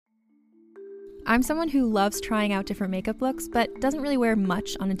I'm someone who loves trying out different makeup looks, but doesn't really wear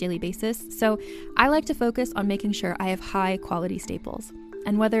much on a daily basis, so I like to focus on making sure I have high quality staples.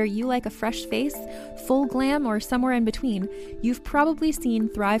 And whether you like a fresh face, full glam, or somewhere in between, you've probably seen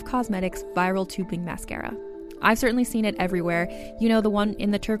Thrive Causemetics Viral Tubing Mascara. I've certainly seen it everywhere. You know, the one in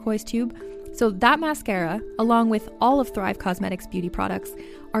the turquoise tube? So that mascara, along with all of Thrive Causemetics beauty products,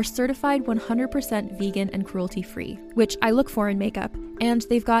 are certified 100% vegan and cruelty-free, which I look for in makeup, and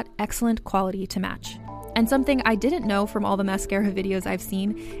they've got excellent quality to match. And something I didn't know from all the mascara videos I've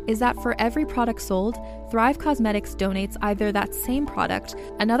seen is that for every product sold, Thrive Causemetics donates either that same product,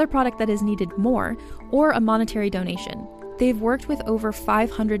 another product that is needed more, or a monetary donation. They've worked with over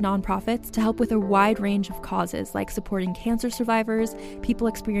 500 nonprofits to help with a wide range of causes like supporting cancer survivors, people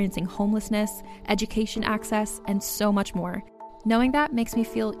experiencing homelessness, education access, and so much more. Knowing that makes me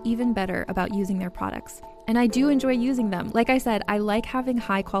feel even better about using their products. And I do enjoy using them. Like I said, I like having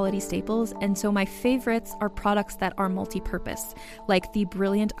high quality staples, and so my favorites are products that are multi-purpose, like the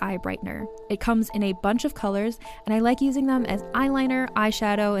Brilliant Eye Brightener. It comes in a bunch of colors, and I like using them as eyeliner,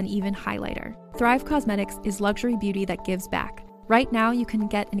 eyeshadow, and even highlighter. Thrive Causemetics is luxury beauty that gives back. Right now, you can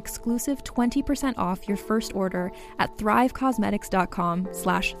get an exclusive 20% off your first order at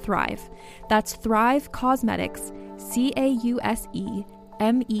thrivecausemetics.com/thrive. That's Thrive Causemetics,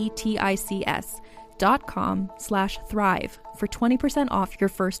 CAUSEMETICS.com/thrive for 20% off your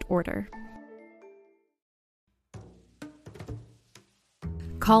first order.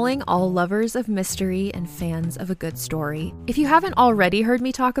 Calling all lovers of mystery and fans of a good story. If you haven't already heard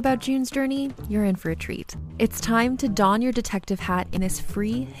me talk about June's Journey, you're in for a treat. It's time to don your detective hat in this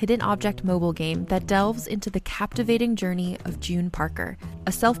free hidden object mobile game that delves into the captivating journey of June Parker,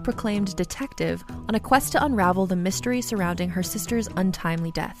 a self-proclaimed detective on a quest to unravel the mystery surrounding her sister's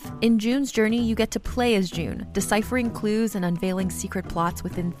untimely death. In June's Journey, you get to play as June, deciphering clues and unveiling secret plots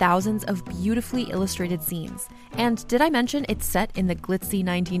within thousands of beautifully illustrated scenes. And did I mention it's set in the glitzy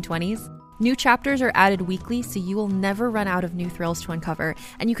 1920s? New chapters are added weekly, so you will never run out of new thrills to uncover,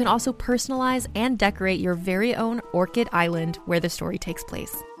 and you can also personalize and decorate your very own Orchid Island where the story takes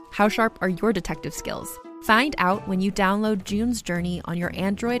place. How sharp are your detective skills? Find out when you download June's Journey on your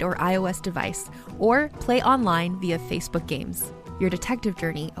Android or iOS device, or play online via Facebook Games. Your detective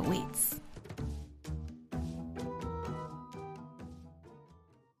journey awaits.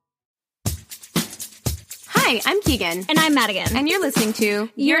 Hi, I'm Keegan. And I'm Madigan. And you're listening to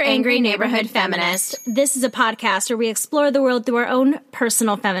Your Angry Neighborhood Feminist. This is a podcast where we explore the world through our own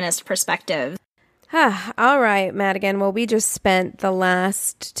personal feminist perspective. All right, Madigan. Well, we just spent the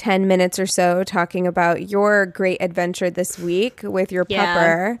last 10 minutes or so talking about your great adventure this week with your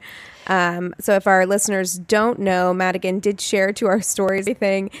pupper. So if our listeners don't know, Madigan did share to our stories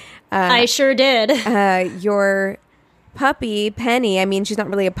everything. I sure did. Your puppy, Penny, I mean, she's not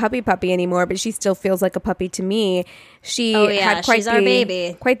really a puppy anymore, but she still feels like a puppy to me. She had she's our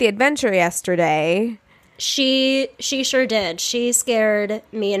baby. Quite the adventure yesterday. She sure did. She scared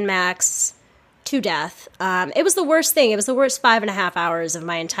me and Max to death. It was the worst thing. It was the worst 5.5 hours of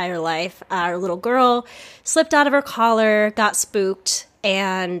my entire life. Our little girl slipped out of her collar, got spooked,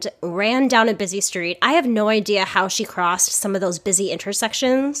 and ran down a busy street. I have no idea how she crossed some of those busy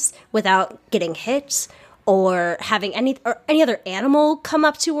intersections without getting hit or having any other animal come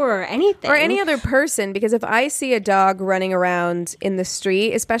up to her or anything. Or any other person, because if I see a dog running around in the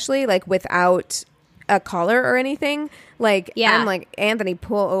street, especially like without a collar or anything, like I'm like, Anthony,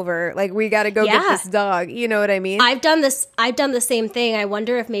 pull over. Like, we got to go get this dog. You know what I mean? I've done the same thing. I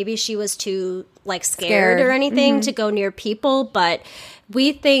wonder if maybe she was too like scared or anything to go near people, but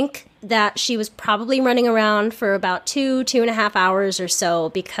we think that she was probably running around for about 2.5 hours or so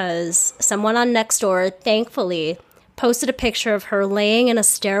because someone on Nextdoor, thankfully, posted a picture of her laying in a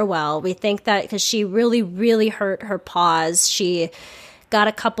stairwell. We think that because she really, really hurt her paws. She got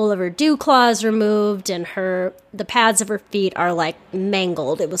a couple of her dew claws removed, and the pads of her feet are like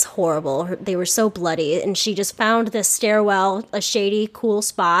mangled. It was horrible. They were so bloody, and she just found this stairwell, a shady, cool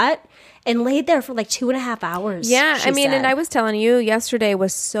spot, and laid there for like 2.5 hours. Yeah, I mean, and I was telling you, yesterday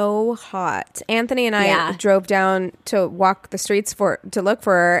was so hot. Anthony and I drove down to walk the streets to look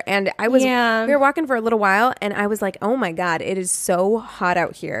for her, and we were walking for a little while, and I was like, oh my God, it is so hot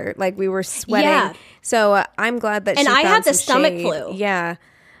out here. Like, we were sweating. Yeah. So I'm glad that she found some shade. And I had the stomach flu. Yeah.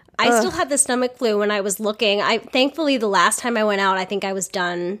 I still had the stomach flu when I was looking. Thankfully, the last time I went out, I think I was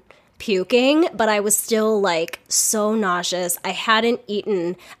done puking, but I was still like so nauseous. I hadn't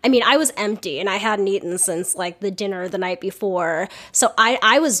eaten. I mean, I was empty and I hadn't eaten since like the dinner the night before. So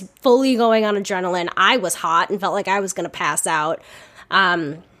I was fully going on adrenaline. I was hot and felt like I was going to pass out.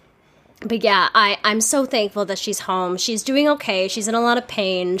 But yeah, I'm so thankful that she's home. She's doing okay. She's in a lot of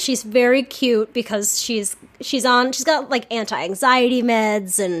pain. She's very cute because she's got like anti-anxiety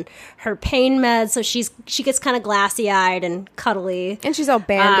meds and her pain meds, so she gets kind of glassy-eyed and cuddly. And she's all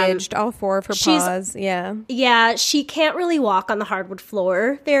bandaged, all four of her paws. Yeah. Yeah, she can't really walk on the hardwood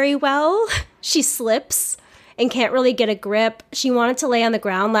floor very well. She slips and can't really get a grip. She wanted to lay on the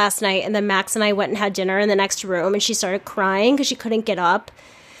ground last night, and then Max and I went and had dinner in the next room, and she started crying because she couldn't get up.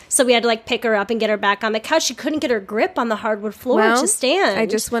 So we had to like pick her up and get her back on the couch. She couldn't get her grip on the hardwood floor to stand. I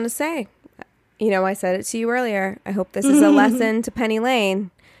just want to say, I said it to you earlier. I hope this is a lesson to Penny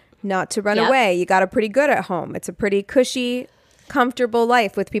Lane, not to run away. You got it pretty good at home. It's a pretty cushy, comfortable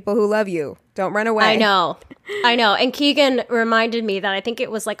life with people who love you. Don't run away. I know. And Keegan reminded me that I think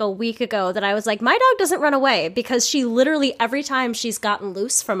it was like a week ago that I was like, my dog doesn't run away, because she literally, every time she's gotten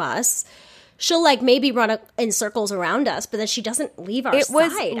loose from us, she'll like maybe run in circles around us, but then she doesn't leave our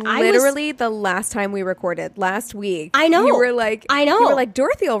side. It was literally the last time we recorded, last week. I know. You were like, I know. You were like,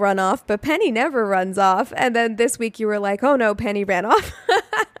 Dorothy will run off, but Penny never runs off. And then this week you were like, oh no, Penny ran off.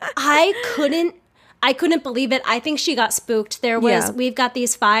 I couldn't believe it. I think she got spooked. We've got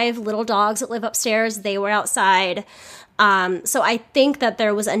these 5 little dogs that live upstairs. They were outside. So I think that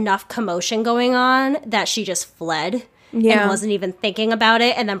there was enough commotion going on that she just fled. And wasn't even thinking about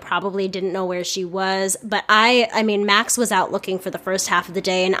it, and then probably didn't know where she was. But I mean, Max was out looking for the first half of the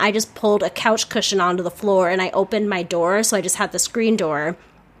day, and I just pulled a couch cushion onto the floor, and I opened my door, so I just had the screen door.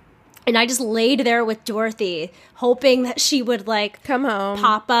 And I just laid there with Dorothy, hoping that she would, like, come home,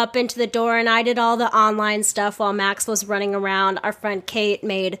 pop up into the door, and I did all the online stuff while Max was running around. Our friend Kate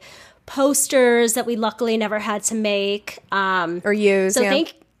made posters that we luckily never had to make. Or use,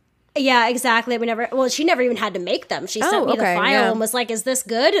 Yeah, exactly. She never even had to make them. She sent me the file and was like, is this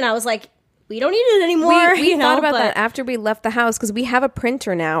good? And I was like, we don't need it anymore. We thought about that after we left the house, because we have a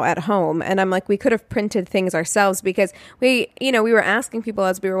printer now at home. And I'm like, we could have printed things ourselves, because we were asking people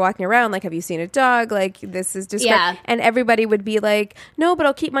as we were walking around, like, have you seen a dog? Like, this is just, and everybody would be like, no, but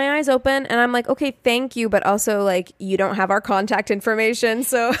I'll keep my eyes open. And I'm like, okay, thank you. But also, like, you don't have our contact information.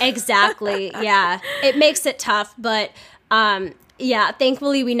 So exactly. Yeah. It makes it tough. But, yeah,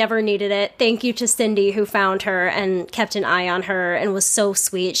 thankfully we never needed it. Thank you to Cindy, who found her and kept an eye on her and was so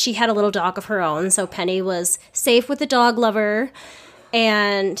sweet. She had a little dog of her own, so Penny was safe with the dog lover.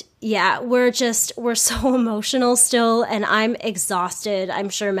 And yeah, we're so emotional still, and I'm exhausted. I'm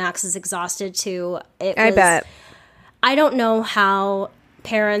sure Max is exhausted too. I bet. I don't know how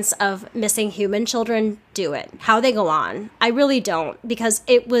parents of missing human children do it, how they go on. I really don't, because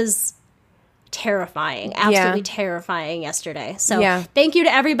it was terrifying, absolutely terrifying yesterday. So thank you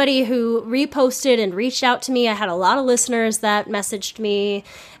to everybody who reposted and reached out to me. I had a lot of listeners that messaged me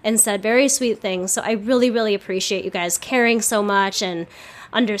and said very sweet things. So I really, really appreciate you guys caring so much and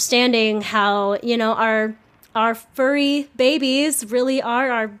understanding how, our furry babies really are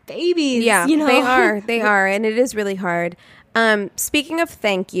our babies. Yeah, they are. And it is really hard. Speaking of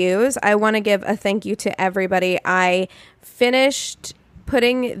thank yous, I want to give a thank you to everybody. I finished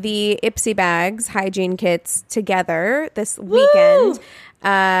putting the Ipsy Bags hygiene kits together this weekend,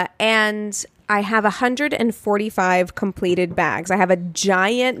 and I have 145 completed bags. I have a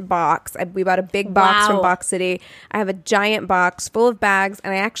giant box. We bought a big box from Box City. I have a giant box full of bags,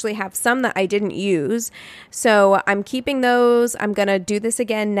 and I actually have some that I didn't use. So I'm keeping those. I'm going to do this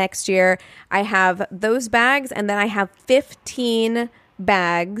again next year. I have those bags, and then I have 15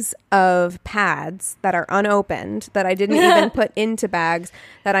 bags of pads that are unopened that I didn't even put into bags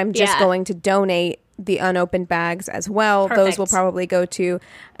that I'm just going to donate the unopened bags as well. Perfect. Those will probably go to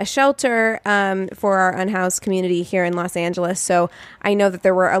a shelter for our unhoused community here in Los Angeles. So I know that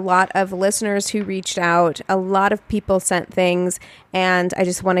there were a lot of listeners who reached out. A lot of people sent things, and I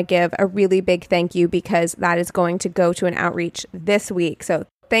just want to give a really big thank you, because that is going to go to an outreach this week. So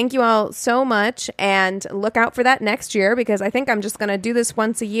thank you all so much, and look out for that next year, because I think I'm just going to do this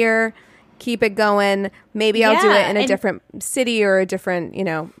once a year, keep it going. Maybe I'll do it in a different city, or a different,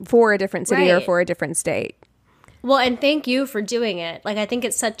 for a different city or for a different state. Well, and thank you for doing it. Like, I think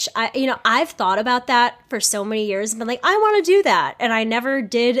it's such, I've thought about that for so many years and been like, I want to do that. And I never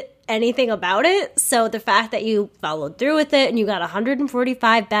did anything about it. So the fact that you followed through with it and you got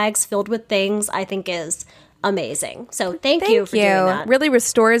 145 bags filled with things, I think is amazing. So thank you for doing that. Really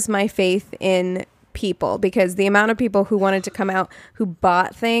restores my faith in people, because the amount of people who wanted to come out, who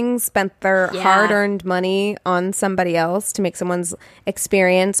bought things, spent their hard-earned money on somebody else to make someone's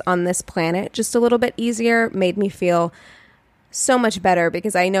experience on this planet just a little bit easier, made me feel so much better,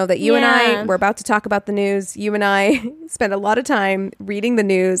 because I know that you and I, we're about to talk about the news. You and I spend a lot of time reading the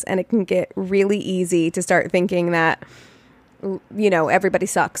news, and it can get really easy to start thinking that everybody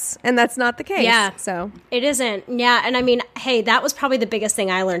sucks. And that's not the case. Yeah. So it isn't. Yeah. And I mean, hey, that was probably the biggest thing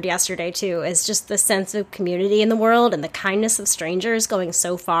I learned yesterday too, is just the sense of community in the world and the kindness of strangers going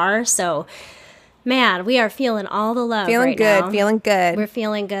so far. So man, we are feeling all the love feeling right good, now. Feeling good. We're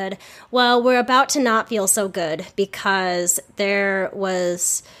feeling good. Well, we're about to not feel so good because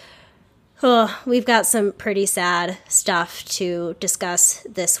we've got some pretty sad stuff to discuss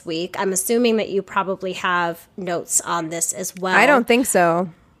this week. I'm assuming that you probably have notes on this as well. I don't think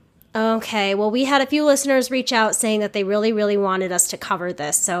so. Okay, well, we had a few listeners reach out saying that they really, really wanted us to cover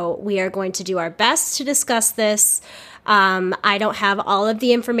this. So we are going to do our best to discuss this. I don't have all of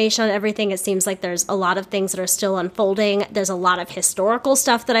the information on everything. It seems like there's a lot of things that are still unfolding. There's a lot of historical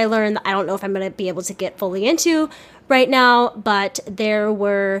stuff that I learned that I don't know if I'm going to be able to get fully into right now, but there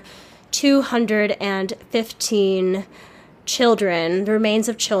were 215 children, the remains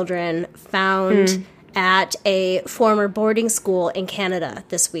of children, found at a former boarding school in Canada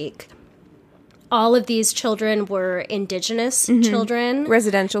this week. All of these children were Indigenous children.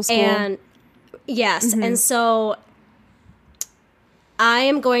 Residential school. And yes, and so I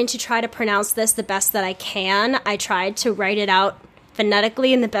am going to try to pronounce this the best that I can. I tried to write it out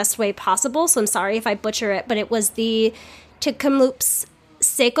phonetically in the best way possible, so I'm sorry if I butcher it, but it was the Tk'emlúps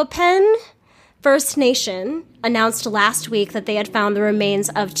Sekopen First Nation announced last week that they had found the remains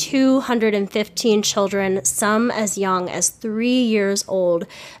of 215 children, some as young as 3 years old,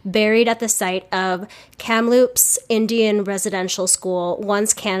 buried at the site of Kamloops Indian Residential School,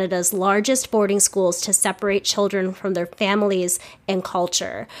 once Canada's largest boarding schools to separate children from their families and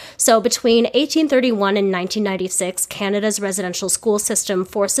culture. So between 1831 and 1996, Canada's residential school system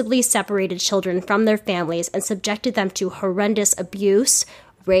forcibly separated children from their families and subjected them to horrendous abuse,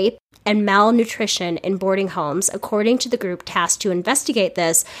 rape, and malnutrition in boarding homes, according to the group tasked to investigate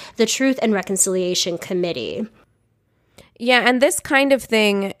this, the Truth and Reconciliation Committee. Yeah, and this kind of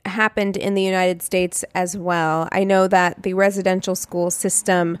thing happened in the United States as well. I know that the residential school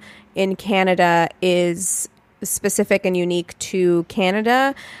system in Canada is specific and unique to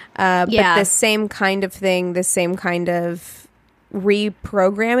Canada, but the same kind of thing, the same kind of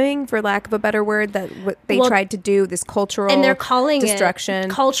reprogramming, for lack of a better word, that they tried to do, this cultural and they're calling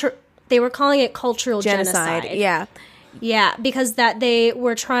destruction. They were calling it cultural genocide. Yeah, because that they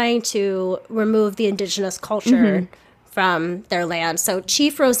were trying to remove the Indigenous culture from their land. So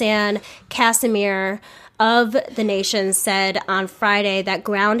Chief Roseanne Casimir of the nation said on Friday that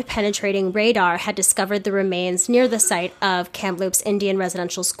ground-penetrating radar had discovered the remains near the site of Kamloops Indian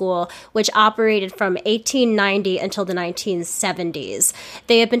Residential School, which operated from 1890 until the 1970s.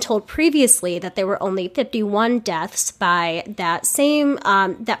 They had been told previously that there were only 51 deaths by that same,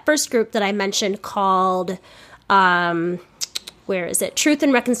 that first group that I mentioned called... Truth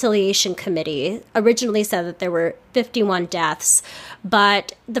and Reconciliation Committee originally said that there were 51 deaths,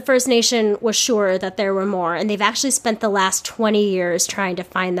 but the First Nation was sure that there were more, and they've actually spent the last 20 years trying to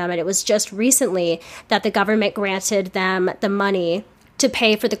find them, and it was just recently that the government granted them the money to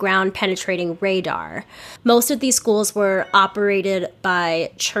pay for the ground-penetrating radar. Most of these schools were operated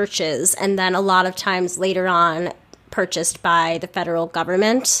by churches, and then a lot of times later on purchased by the federal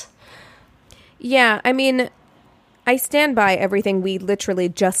government. Yeah, I mean... I stand by everything we literally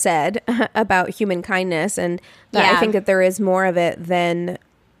just said about human kindness, and that I think that there is more of it than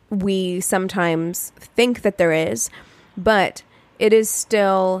we sometimes think that there is, but it is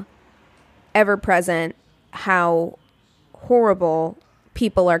still ever present how horrible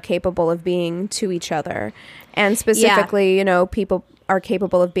people are capable of being to each other. And specifically, people are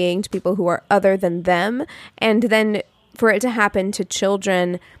capable of being to people who are other than them. And then for it to happen to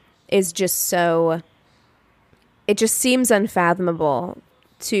children is just so... It just seems unfathomable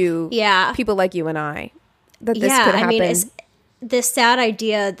to people like you and I that this could happen. I mean, it's this sad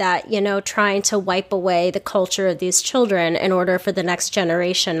idea that, trying to wipe away the culture of these children in order for the next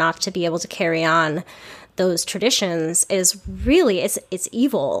generation not to be able to carry on those traditions is really, it's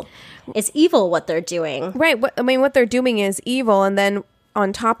evil. It's evil what they're doing. Right. What they're doing is evil. And then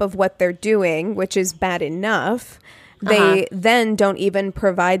on top of what they're doing, which is bad enough, they then don't even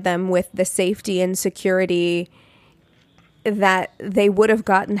provide them with the safety and security that they would have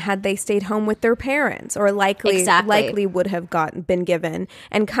gotten had they stayed home with their parents, or likely would have been given,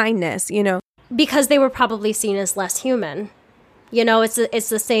 and kindness, because they were probably seen as less human. It's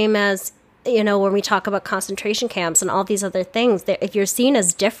the same as, when we talk about concentration camps and all these other things, if you're seen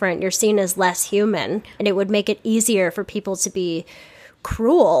as different, you're seen as less human, and it would make it easier for people to be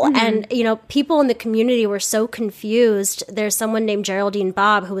cruel. And, people in the community were so confused. There's someone named Geraldine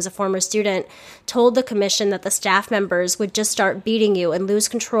Bobb, who was a former student, told the commission that the staff members would just start beating you and lose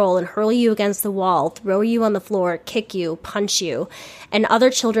control and hurl you against the wall, throw you on the floor, kick you, punch you. And other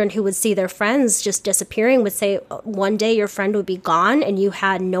children who would see their friends just disappearing would say one day your friend would be gone and you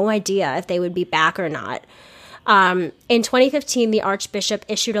had no idea if they would be back or not. In 2015, the Archbishop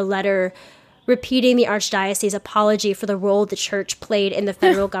issued a letter repeating the Archdiocese's apology for the role the church played in the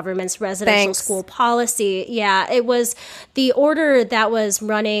federal government's residential school policy. Yeah, it was the order that was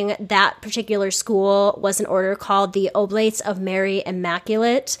running that particular school was an order called the Oblates of Mary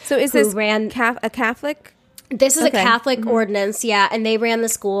Immaculate. So is this a Catholic? This is a Catholic ordinance, yeah, and they ran the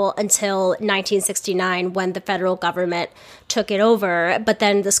school until 1969 when the federal government took it over. But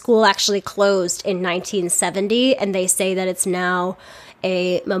then the school actually closed in 1970, and they say that it's now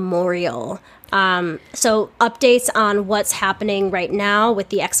a memorial. So updates on what's happening right now with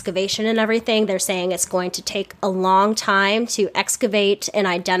the excavation and everything. They're saying it's going to take a long time to excavate and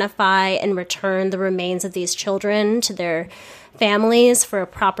identify and return the remains of these children to their families for a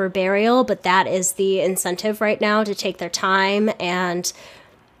proper burial. But that is the incentive right now, to take their time and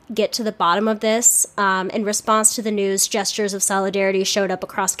get to the bottom of this. In response to the news, gestures of solidarity showed up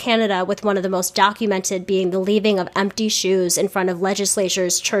across Canada, with one of the most documented being the leaving of empty shoes in front of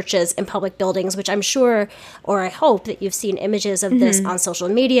legislatures, churches, and public buildings, which I'm sure, or I hope, that you've seen images of this on social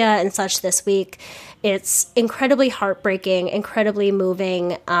media and such this week. It's incredibly heartbreaking, incredibly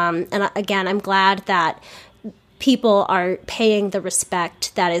moving. And again, I'm glad that people are paying the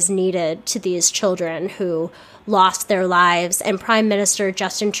respect that is needed to these children who lost their lives. And Prime Minister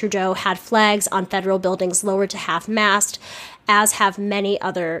Justin Trudeau had flags on federal buildings lowered to half-mast, as have many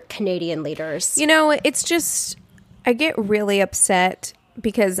other Canadian leaders. It's just, I get really upset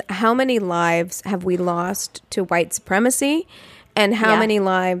because how many lives have we lost to white supremacy, and how many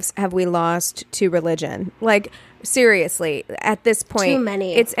lives have we lost to religion? Like, seriously, at this point, too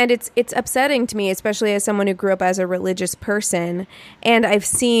many. It's upsetting to me, especially as someone who grew up as a religious person, and I've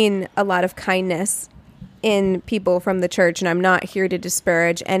seen a lot of kindness in people from the church, and I'm not here to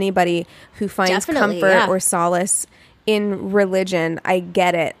disparage anybody who finds comfort or solace in religion. I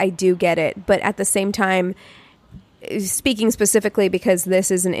get it. I do get it. But at the same time, speaking specifically because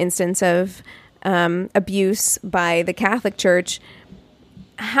this is an instance of abuse by the Catholic Church,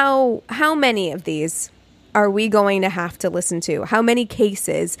 how many of these are we going to have to listen to? How many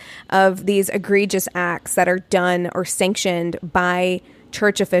cases of these egregious acts that are done or sanctioned by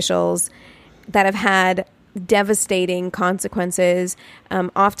church officials that have had devastating consequences,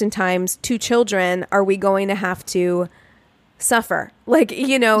 oftentimes to children, are we going to have to suffer?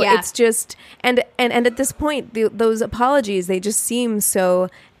 It's just, and at this point, those apologies, they just seem so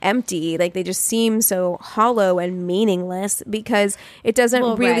empty. Like, they just seem so hollow and meaningless because it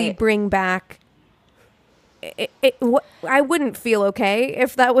doesn't really bring back. I wouldn't feel okay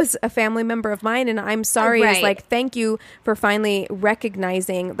if that was a family member of mine, and I'm sorry. It's like, thank you for finally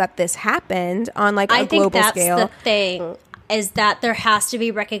recognizing that this happened on a global scale. I think that's the thing, is that there has to be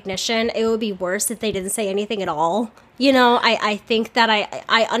recognition. It would be worse if they didn't say anything at all. I think that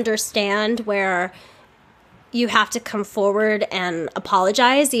I understand where you have to come forward and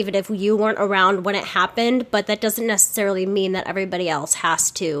apologize, even if you weren't around when it happened, but that doesn't necessarily mean that everybody else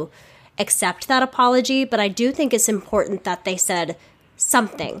has to accept that apology. But I do think it's important that they said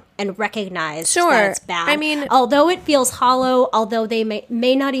something and recognized that it's bad. I mean, although it feels hollow, although they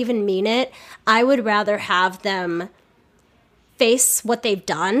may not even mean it, I would rather have them face what they've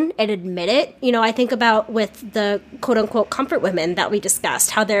done and admit it. I think about with the quote-unquote comfort women that we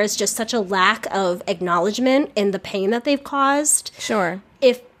discussed, how there is just such a lack of acknowledgement in the pain that they've caused. Sure.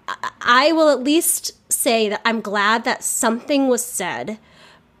 If I will at least say that I'm glad that something was said,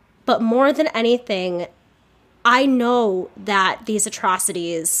 but more than anything, I know that these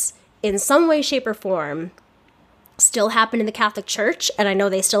atrocities, in some way, shape, or form, still happen in the Catholic Church, and I know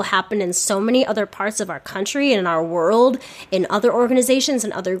they still happen in so many other parts of our country and in our world, in other organizations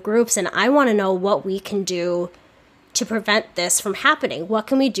and other groups, and I want to know what we can do to prevent this from happening. What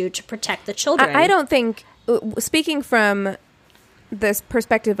can we do to protect the children? I don't think, speaking from this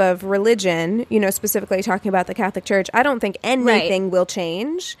perspective of religion, specifically talking about the Catholic Church, I don't think anything will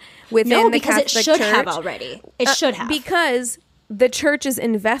change within the Catholic Church. No, because it should have already. It should have. Because the church is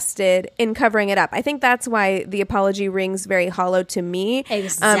invested in covering it up. I think that's why the apology rings very hollow to me.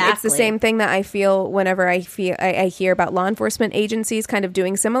 Exactly. It's the same thing that I feel whenever I hear about law enforcement agencies kind of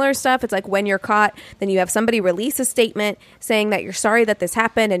doing similar stuff. It's like when you're caught, then you have somebody release a statement saying that you're sorry that this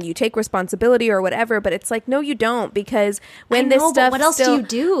happened and you take responsibility or whatever. But it's like, no, you don't, because when this stuff, what else do you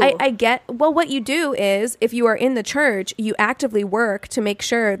do? I get. Well, what you do is, if you are in the church, you actively work to make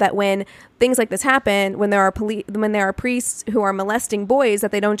sure that when things like this happen, when there are priests who are molesting boys,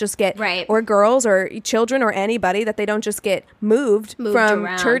 that they don't just get, or girls or children or anybody, that they don't just get moved from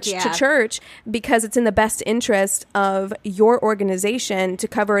around, church to church, because it's in the best interest of your organization to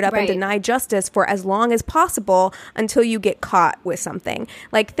cover it up and deny justice for as long as possible until you get caught with something.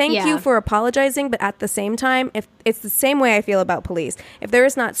 Like, thank you for apologizing, but at the same time, if it's the same way I feel about police, if there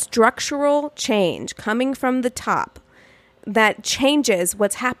is not structural change coming from the top that changes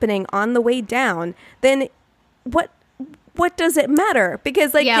what's happening on the way down, then what does it matter?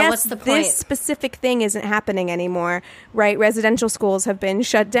 Because, like, yes, this specific thing isn't happening anymore, right? Residential schools have been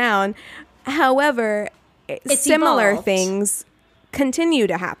shut down. However, similar things continue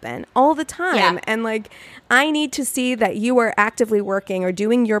to happen all the time. And, like, I need to see that you are actively working or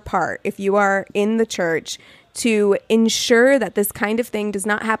doing your part, if you are in the church, to ensure that this kind of thing does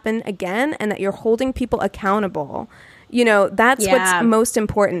not happen again, and that you're holding people accountable. You know, that's what's most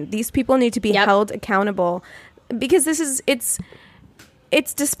important. These people need to be held accountable, because it's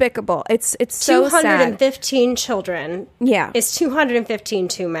despicable. It's so sad. 215 children. Yeah. It's 215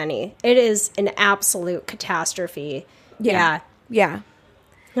 too many. It is an absolute catastrophe. Yeah.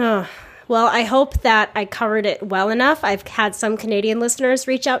 Oh, well, I hope that I covered it well enough. I've had some Canadian listeners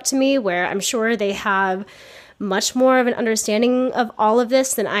reach out to me where I'm sure they have much more of an understanding of all of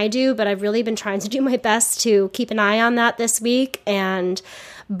this than I do, but I've really been trying to do my best to keep an eye on that this week, and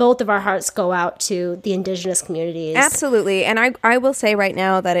both of our hearts go out to the Indigenous communities. Absolutely. And I will say right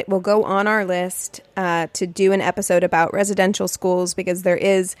now that it will go on our list to do an episode about residential schools, because there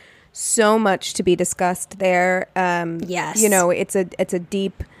is so much to be discussed there. Yes. You know, it's a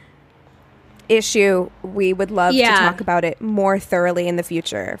deep issue. We would love to talk about it more thoroughly in the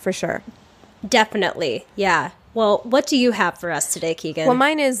future, for sure. Definitely. Yeah. Well, what do you have for us today, Keegan? Well,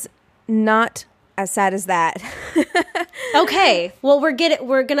 mine is not as sad as that. Okay. Well, we're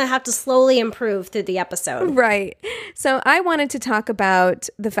going to have to slowly improve through the episode. Right. So I wanted to talk about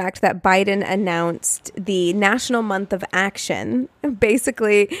the fact that Biden announced the National Month of Action,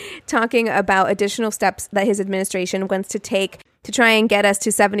 basically talking about additional steps that his administration wants to take to try and get us to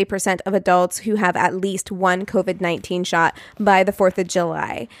 70% of adults who have at least one COVID-19 shot by the 4th of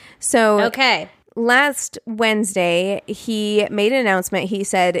July. So last Wednesday, he made an announcement. He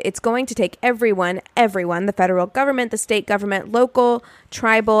said it's going to take everyone, the federal government, the state government, local,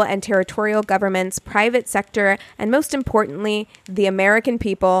 tribal, and territorial governments, private sector, and most importantly, the American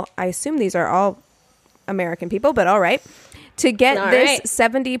people. I assume these are all American people, but all right. To get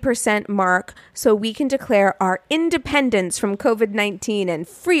 70% mark so we can declare our independence from COVID-19 and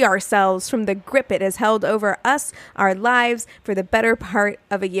free ourselves from the grip it has held over us, our lives, for the better part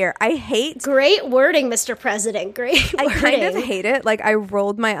of a year. Great wording, Mr. President. Great wording. I kind of hate it. Like, I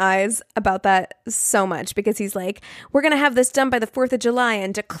rolled my eyes about that so much, because he's like, we're going to have this done by the 4th of July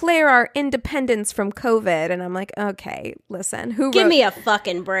and declare our independence from COVID. And I'm like, okay, listen, give me a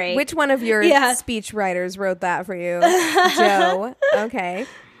fucking break. Which one of your speech writers wrote that for you? Joe. Okay.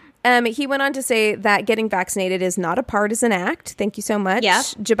 He went on to say that getting vaccinated is not a partisan act. Thank you so much,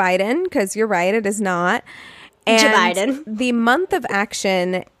 Joe Biden, because you're right, it is not. And the month of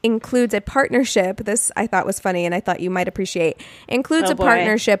action includes a partnership. This I thought was funny, and I thought you might appreciate. Includes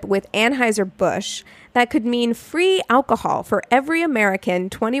partnership with Anheuser-Busch that could mean free alcohol for every American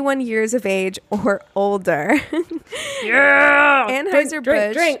 21 years of age or older.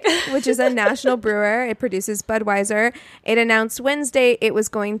 Anheuser-Busch, which is a national brewer, it produces Budweiser. It announced Wednesday it was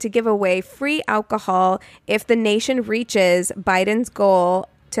going to give away free alcohol if the nation reaches Biden's goal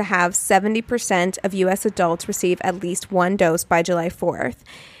to have 70% of U.S. adults receive at least one dose by July 4th.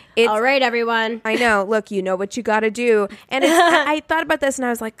 All right, everyone. I know. Look, you know what you got to do. And I thought about this and I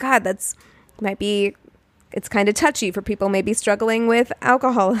was like, God, it's kind of touchy for people maybe struggling with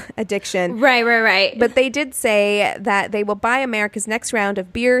alcohol addiction. Right. But they did say that they will buy America's next round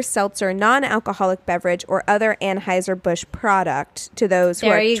of beer, seltzer, non-alcoholic beverage, or other Anheuser-Busch product to those who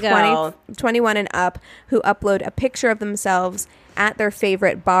are 21 and up who upload a picture of themselves at their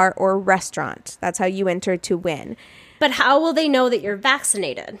favorite bar or restaurant. That's how you enter to win. But how will they know that you're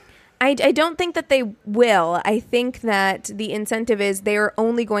vaccinated? I don't think that they will. I think that the incentive is they're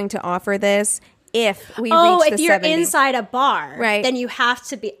only going to offer this if we reach the 70. If you're inside a bar, right, then you have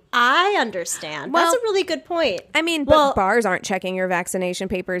to be. I understand. Well, that's a really good point. I mean, but bars aren't checking your vaccination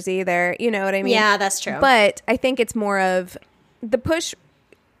papers either. You know what I mean? Yeah, that's true. But I think it's more of the push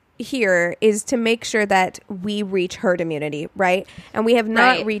here is to make sure that we reach herd immunity, right? And we have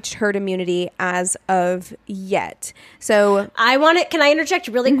not reached herd immunity as of yet. So can I interject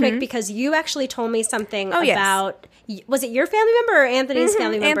really quick, because you actually told me something about, was it your family member or Anthony's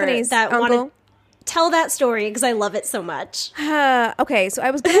family member? Anthony's that uncle. Tell that story, because I love it so much. Okay, so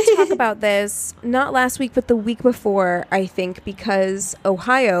I was going to talk about this not last week, but the week before, I think, because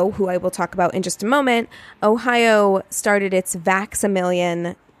Ohio, who I will talk about in just a moment, Ohio started its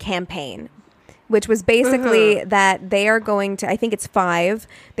Vax-A-Million campaign, which was basically that they are going to, I think it's 5,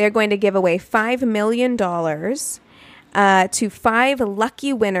 they're going to give away $5 million to 5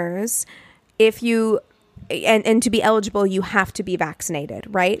 lucky winners. If you, and to be eligible, you have to be vaccinated,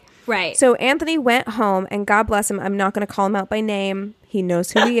 right? Right. So Anthony went home, and God bless him, I'm not going to call him out by name. He knows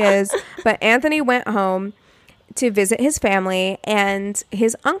who he is. But Anthony went home to visit his family, and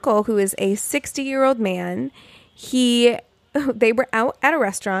his uncle, who is a 60-year-old man, they were out at a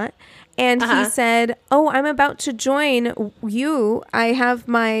restaurant, and he said, I'm about to join you. I have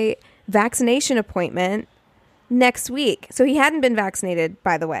my vaccination appointment next week. So he hadn't been vaccinated,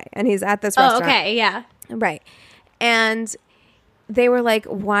 by the way, and he's at this restaurant. Oh, okay, yeah. Right. And they were like,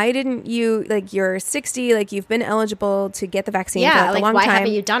 why didn't you, like, you're 60, like, you've been eligible to get the vaccine for a long time. Why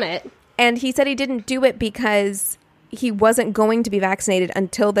haven't you done it? And he said he didn't do it because he wasn't going to be vaccinated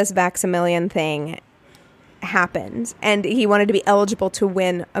until this Vax-A-Million thing happened, and he wanted to be eligible to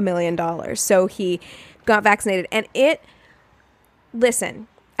win $1 million. So he got vaccinated, and listen,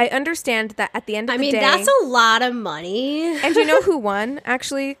 I understand that at the end of the day, that's a lot of money. And you know who won,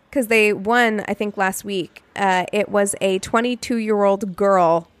 actually? Because they won, I think, last week. It was a 22-year-old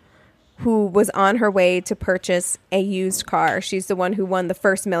girl who was on her way to purchase a used car. She's the one who won the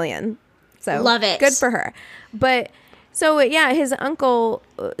first $1 million. So love it. Good for her. But so yeah, his uncle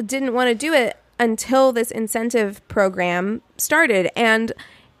didn't want to do it until this incentive program started. And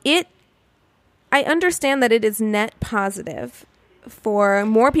I understand that it is net positive for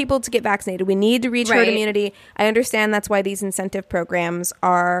more people to get vaccinated. We need to reach herd immunity. I understand that's why these incentive programs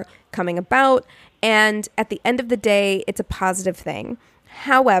are coming about. And at the end of the day, it's a positive thing.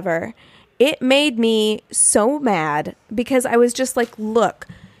 However, it made me so mad because I was just like, look,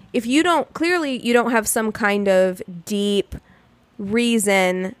 if you don't have some kind of deep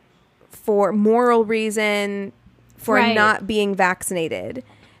reason, moral reason for not being vaccinated.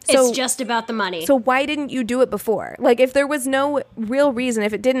 So, it's just about the money. So why didn't you do it before? Like, if there was no real reason,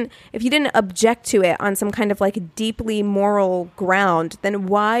 if you didn't object to it on some kind of like deeply moral ground, then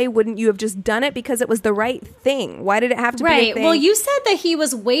why wouldn't you have just done it because it was the right thing? Why did it have to be a thing? Well, you said that he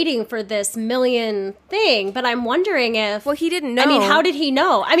was waiting for this million thing, but I'm wondering if... Well, he didn't know. I mean, how did he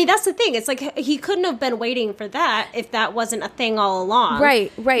know? I mean, that's the thing. It's like he couldn't have been waiting for that if that wasn't a thing all along.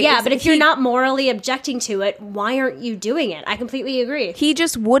 Right. Yeah, but if you're not morally objecting to it, why aren't you doing it? I completely agree. He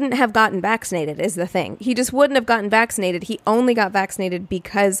just wouldn't have gotten vaccinated is the thing. He just wouldn't have gotten vaccinated. He only got vaccinated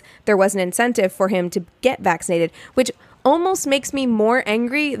because there was an incentive for him to get vaccinated, which almost makes me more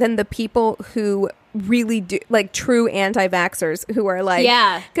angry than the people who really do, like true anti-vaxxers who are like,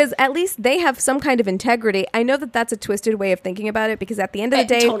 yeah, because at least they have some kind of integrity. I know that that's a twisted way of thinking about it, because at the end of the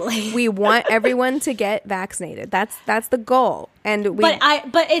day, totally. We want everyone to get vaccinated. That's the goal. And but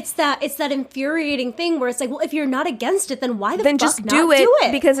it's that infuriating thing where it's like, well, if you're not against it, then why the then fuck just not do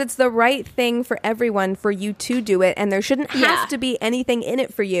it because it's the right thing for everyone for you to do it, and there shouldn't have to be anything in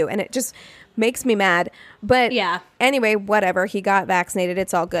it for you. And it just makes me mad. But anyway, whatever. He got vaccinated.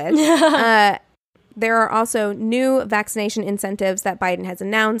 It's all good. There are also new vaccination incentives that Biden has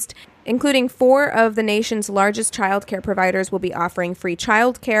announced, including 4 of the nation's largest child care providers will be offering free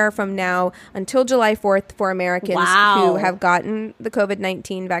child care from now until July 4th for Americans who have gotten the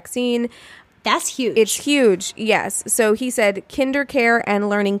COVID-19 vaccine. That's huge. It's huge, yes. So he said kinder care and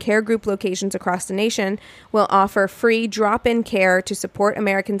learning care group locations across the nation will offer free drop-in care to support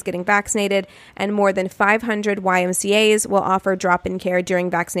Americans getting vaccinated, and more than 500 YMCAs will offer drop-in care during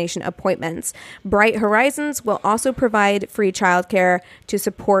vaccination appointments. Bright Horizons will also provide free childcare to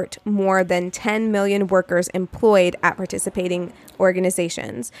support more than 10 million workers employed at participating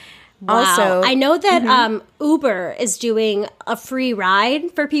organizations. Wow. Also, I know that Uber is doing a free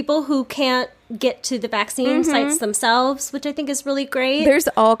ride for people who can't get to the vaccine sites themselves, which I think is really great. There's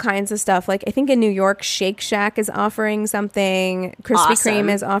all kinds of stuff. Like, I think in New York, Shake Shack is offering something. Krispy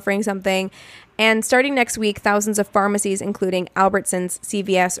Kreme is offering something. And starting next week, thousands of pharmacies, including Albertsons,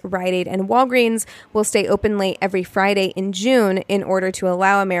 CVS, Rite Aid, and Walgreens, will stay open late every Friday in June in order to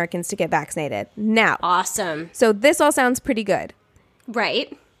allow Americans to get vaccinated. Now, awesome. So this all sounds pretty good.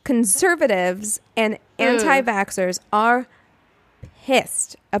 Right. Conservatives and anti-vaxxers are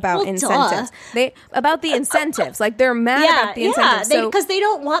pissed about incentives. About the incentives. Like, they're mad about the incentives. Because they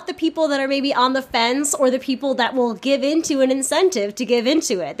don't want the people that are maybe on the fence or the people that will give into an incentive to give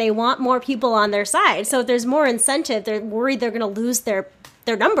into it. They want more people on their side. So if there's more incentive, they're worried they're going to lose their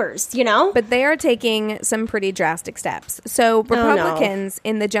numbers, you know? But they are taking some pretty drastic steps. So Republicans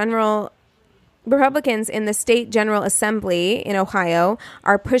in the State General Assembly in Ohio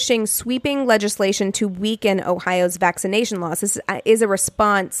are pushing sweeping legislation to weaken Ohio's vaccination laws. This is a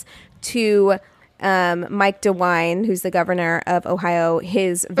response to Mike DeWine, who's the governor of Ohio,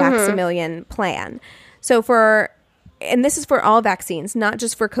 his Vax-A-Million plan. And this is for all vaccines, not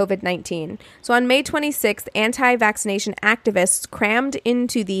just for COVID-19. So on May 26th, anti-vaccination activists crammed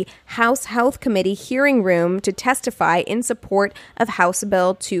into the House Health Committee hearing room to testify in support of House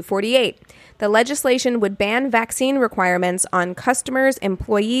Bill 248. The legislation would ban vaccine requirements on customers,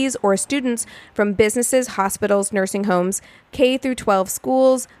 employees, or students from businesses, hospitals, nursing homes, K-12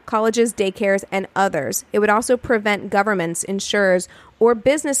 schools, colleges, daycares, and others. It would also prevent governments, insurers, or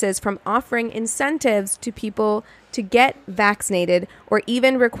businesses from offering incentives to people to get vaccinated or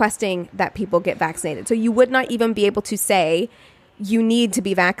even requesting that people get vaccinated. So you would not even be able to say you need to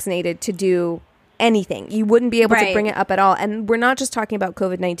be vaccinated to do anything. You wouldn't be able to bring it up at all. And we're not just talking about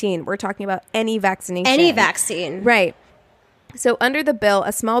COVID-19. We're talking about any vaccination. Any vaccine. Right. So under the bill,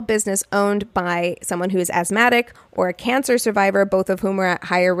 a small business owned by someone who is asthmatic or a cancer survivor, both of whom are at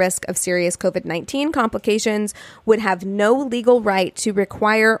higher risk of serious COVID-19 complications, would have no legal right to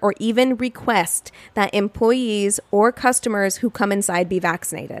require or even request that employees or customers who come inside be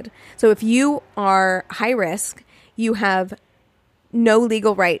vaccinated. So if you are high risk, you have no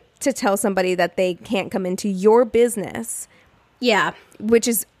legal right to tell somebody that they can't come into your business. Yeah. Which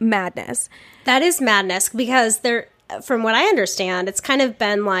is madness. That is madness because from what I understand, it's kind of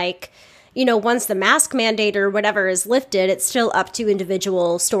been like, you know, once the mask mandate or whatever is lifted, it's still up to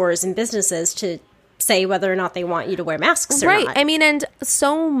individual stores and businesses to say whether or not they want you to wear masks or not. Right. I mean, and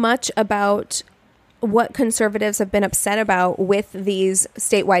so much about what conservatives have been upset about with these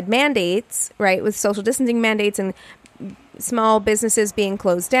statewide mandates, right, with social distancing mandates and small businesses being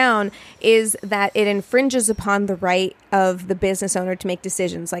closed down, is that it infringes upon the right of the business owner to make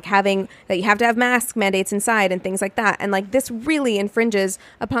decisions, like having that you have to have mask mandates inside and things like that. And like this really infringes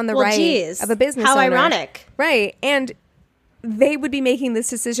upon the right of a business owner. How ironic. Right. And they would be making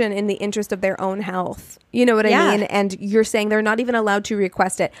this decision in the interest of their own health. You know what I mean? And you're saying they're not even allowed to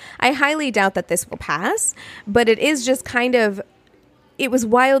request it. I highly doubt that this will pass, but it is just kind of, it was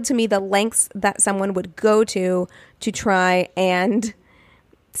wild to me the lengths that someone would go to try and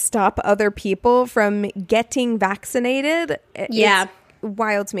stop other people from getting vaccinated. Yeah. It's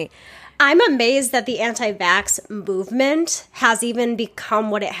wild to me. I'm amazed that the anti-vax movement has even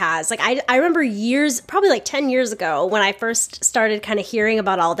become what it has. Like, I remember years, probably like 10 years ago, when I first started kind of hearing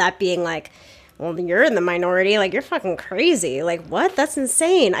about all that, being like, well, you're in the minority. Like, you're fucking crazy. Like, what? That's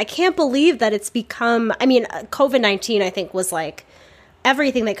insane. I can't believe that it's become, I mean, COVID-19, I think, was like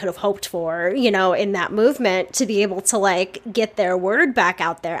everything they could have hoped for, you know, in that movement to be able to like get their word back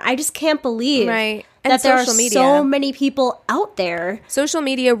out there. I just can't believe that there are so many people out there. Social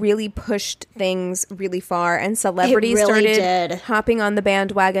media really pushed things really far, and celebrities started hopping on the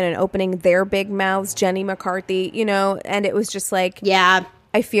bandwagon and opening their big mouths. Jenny McCarthy, you know, and it was just like, yeah,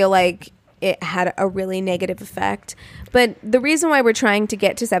 I feel like it had a really negative effect. But the reason why we're trying to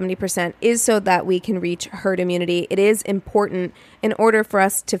get to 70% is so that we can reach herd immunity. It is important in order for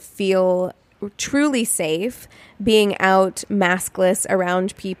us to feel truly safe being out maskless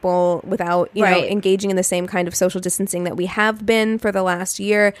around people without, you know, engaging in the same kind of social distancing that we have been for the last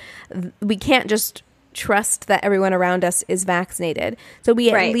year. We can't just trust that everyone around us is vaccinated. So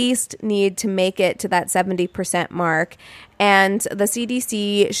we at least need to make it to that 70% mark. And the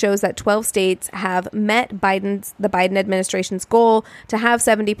CDC shows that 12 states have met the Biden administration's goal to have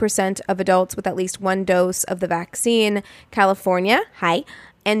 70% of adults with at least one dose of the vaccine. California,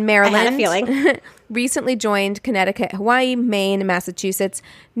 and Maryland, I had a feeling, recently joined Connecticut, Hawaii, Maine, Massachusetts,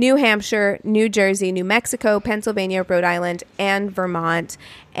 New Hampshire, New Jersey, New Mexico, Pennsylvania, Rhode Island, and Vermont.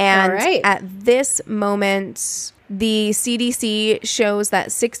 And at this moment, the CDC shows that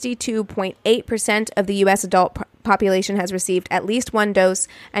 62.8% of the U.S. adult population has received at least one dose,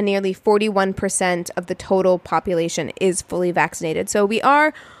 and nearly 41% of the total population is fully vaccinated. So we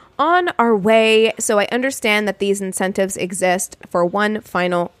are on our way. So I understand that these incentives exist for one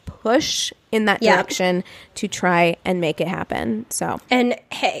final push in that direction to try and make it happen. So, and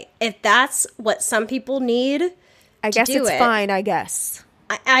hey, if that's what some people need, I guess it's fine. I guess.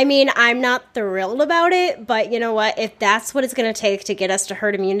 I mean, I'm not thrilled about it, but you know what? If that's what it's going to take to get us to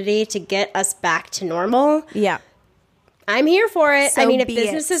herd immunity, to get us back to normal, I'm here for it. So I mean, if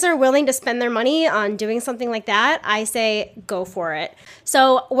businesses are willing to spend their money on doing something like that, I say go for it.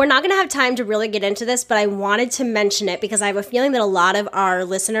 So we're not going to have time to really get into this, but I wanted to mention it because I have a feeling that a lot of our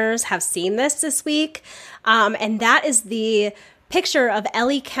listeners have seen this week. And that is the picture of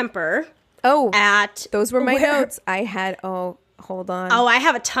Ellie Kemper. Those were my notes. I had, hold on. I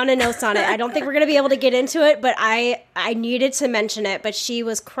have a ton of notes on it. I don't think we're going to be able to get into it, but I needed to mention it. But she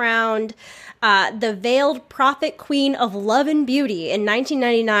was crowned the Veiled Prophet Queen of Love and Beauty in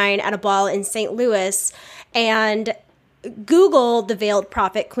 1999 at a ball in St. Louis. And Google the Veiled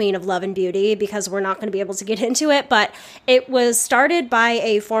Prophet Queen of Love and Beauty because we're not going to be able to get into it, but it was started by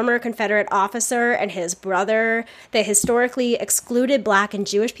a former Confederate officer and his brother. They historically excluded Black and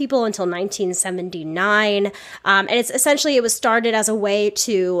Jewish people until 1979. And it was started as a way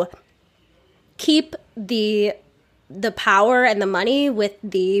to keep the power and the money with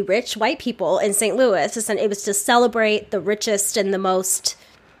the rich white people in St. Louis. It was to celebrate the richest and the most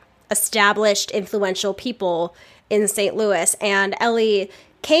established, influential people in St. Louis. And Ellie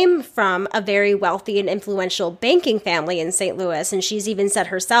came from a very wealthy and influential banking family in St. Louis. And she's even said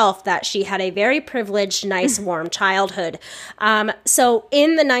herself that she had a very privileged, nice, warm childhood. So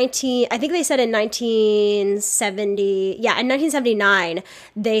in in 1979,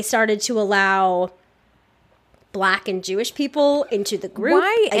 they started to allow Black and Jewish people into the group.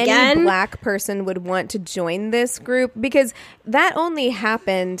 Why any Black person would want to join this group? Because that only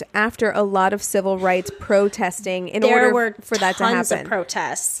happened after a lot of civil rights protesting for that to happen. Tons of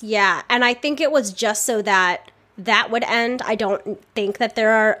protests, yeah. And I think it was just so that would end. I don't think that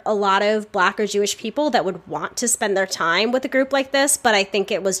there are a lot of Black or Jewish people that would want to spend their time with a group like this, but I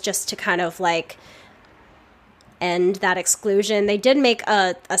think it was just to kind of like end that exclusion. They did make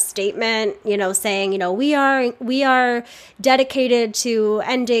a statement, saying, we are dedicated to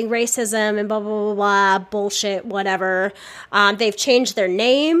ending racism and blah, blah, blah, blah, bullshit, whatever. They've changed their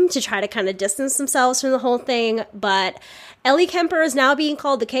name to try to kind of distance themselves from the whole thing. But Ellie Kemper is now being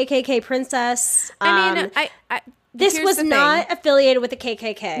called the KKK princess. This was not affiliated with the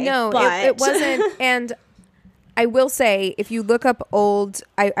KKK. No, it wasn't. And I will say, if you look up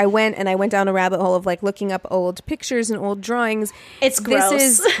I went down a rabbit hole of like looking up old pictures and old drawings. It's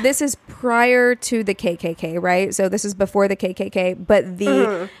gross. This is prior to the KKK, right? So this is before the KKK, but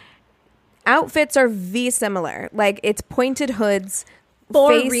the outfits are similar. Like it's pointed hoods,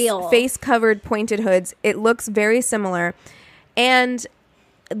 face covered pointed hoods. It looks very similar, and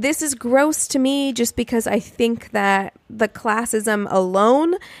this is gross to me just because I think that the classism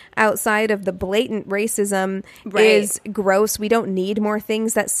alone, outside of the blatant racism, is gross. We don't need more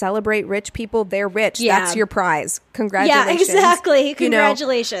things that celebrate rich people. They're rich. Yeah. That's your prize. Congratulations. Yeah, exactly.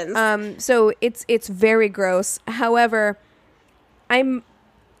 Congratulations. So it's very gross. However, I'm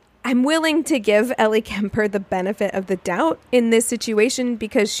willing to give Ellie Kemper the benefit of the doubt in this situation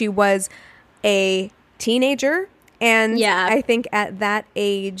because she was a teenager. And I think at that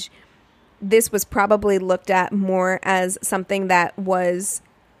age, this was probably looked at more as something that was,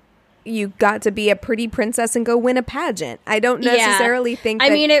 you got to be a pretty princess and go win a pageant. I don't necessarily think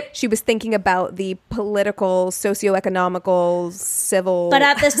she was thinking about the political, socioeconomical, civil. But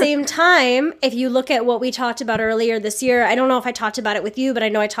at the same time, if you look at what we talked about earlier this year, I don't know if I talked about it with you, but I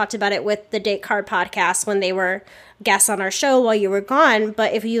know I talked about it with the Date Card podcast when they were guests on our show while you were gone.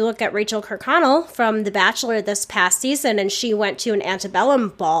 But if you look at Rachel Kirkconnell from The Bachelor this past season, and she went to an antebellum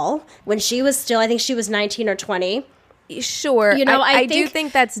ball when she was still, I think she was 19 or 20. Sure. I do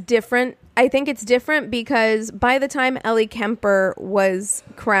think that's different. I think it's different because by the time Ellie Kemper was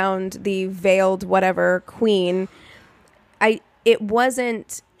crowned the veiled whatever queen, it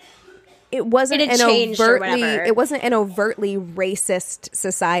wasn't an overtly racist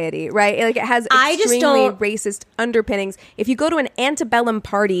society, right? Like it has extremely racist underpinnings. If you go to an antebellum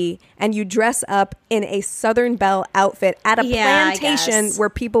party and you dress up in a Southern Belle outfit at a plantation where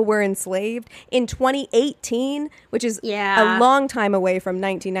people were enslaved in 2018, which is a long time away from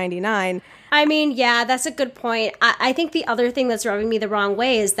 1999. I mean, that's a good point. I think the other thing that's rubbing me the wrong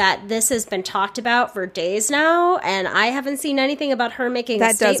way is that this has been talked about for days now, and I haven't seen anything about her making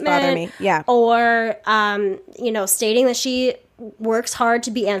a statement. That does bother me, yeah. Or, stating that she works hard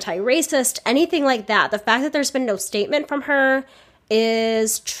to be anti-racist, anything like that. The fact that there's been no statement from her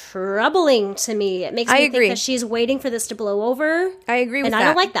is troubling to me. It makes me think that she's waiting for this to blow over. I agree with that. And I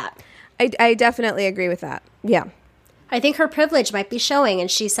don't like that. I definitely agree with that, yeah. I think her privilege might be showing,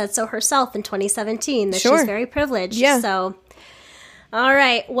 and she said so herself in 2017 that she's very privileged. Yeah. So, all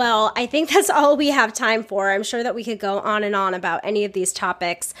right. Well, I think that's all we have time for. I'm sure that we could go on and on about any of these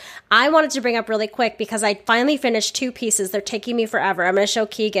topics. I wanted to bring up really quick because I finally finished 2 pieces. They're taking me forever. I'm going to show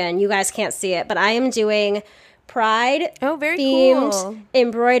Keegan. You guys can't see it, but I am doing Pride themed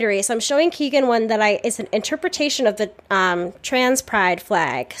embroidery. So I'm showing Keegan one that it's an interpretation of the trans pride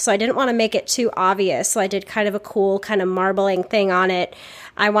flag. So I didn't want to make it too obvious. So I did kind of a cool kind of marbling thing on it.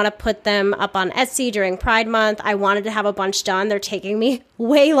 I want to put them up on Etsy during Pride Month. I wanted to have a bunch done. They're taking me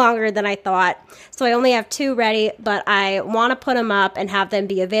way longer than I thought. So I only have 2 ready, but I want to put them up and have them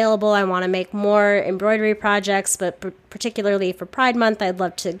be available. I want to make more embroidery projects, but particularly for Pride Month, I'd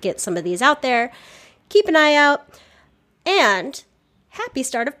love to get some of these out there. Keep an eye out, and happy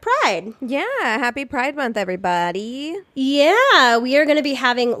start of Pride. Yeah, happy Pride Month, everybody. Yeah, we are going to be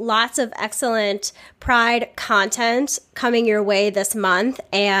having lots of excellent Pride content coming your way this month,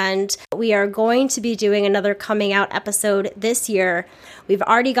 and we are going to be doing another coming out episode this year. We've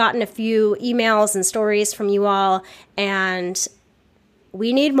already gotten a few emails and stories from you all, and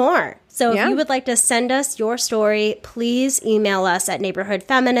we need more. So if you would like to send us your story, please email us at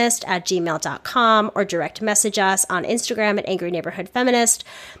neighborhoodfeminist@gmail.com or direct message us on Instagram at Angry Neighborhood Feminist.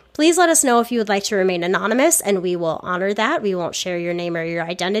 Please let us know if you would like to remain anonymous, and we will honor that. We won't share your name or your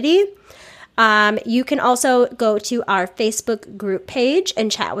identity. You can also go to our Facebook group page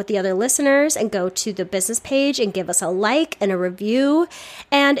and chat with the other listeners, and go to the business page and give us a like and a review.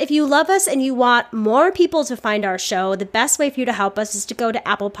 And if you love us and you want more people to find our show, the best way for you to help us is to go to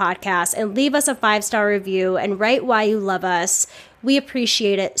Apple Podcasts and leave us a 5-star review and write why you love us. We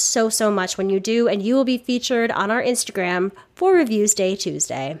appreciate it so, so much when you do, and you will be featured on our Instagram for Reviews Day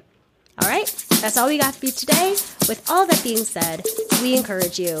Tuesday. All right, that's all we got for you today. With all that being said, we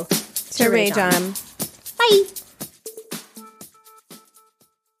encourage you to rage on. Bye.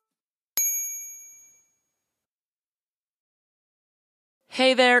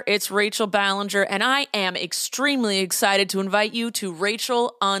 Hey there, it's Rachel Ballinger, and I am extremely excited to invite you to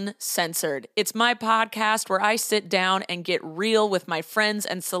Rachel Uncensored. It's my podcast where I sit down and get real with my friends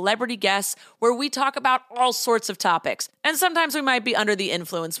and celebrity guests, where we talk about all sorts of topics. And sometimes we might be under the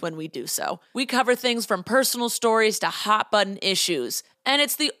influence when we do so. We cover things from personal stories to hot-button issues. And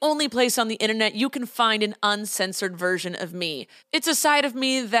it's the only place on the internet you can find an uncensored version of me. It's a side of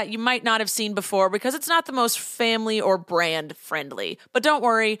me that you might not have seen before because it's not the most family or brand friendly. But don't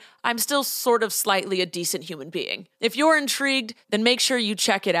worry, I'm still sort of slightly a decent human being. If you're intrigued, then make sure you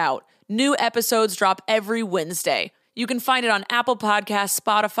check it out. New episodes drop every Wednesday. You can find it on Apple Podcasts,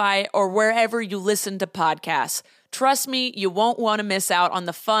 Spotify, or wherever you listen to podcasts. Trust me, you won't want to miss out on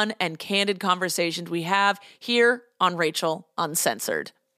the fun and candid conversations we have here on Rachel Uncensored.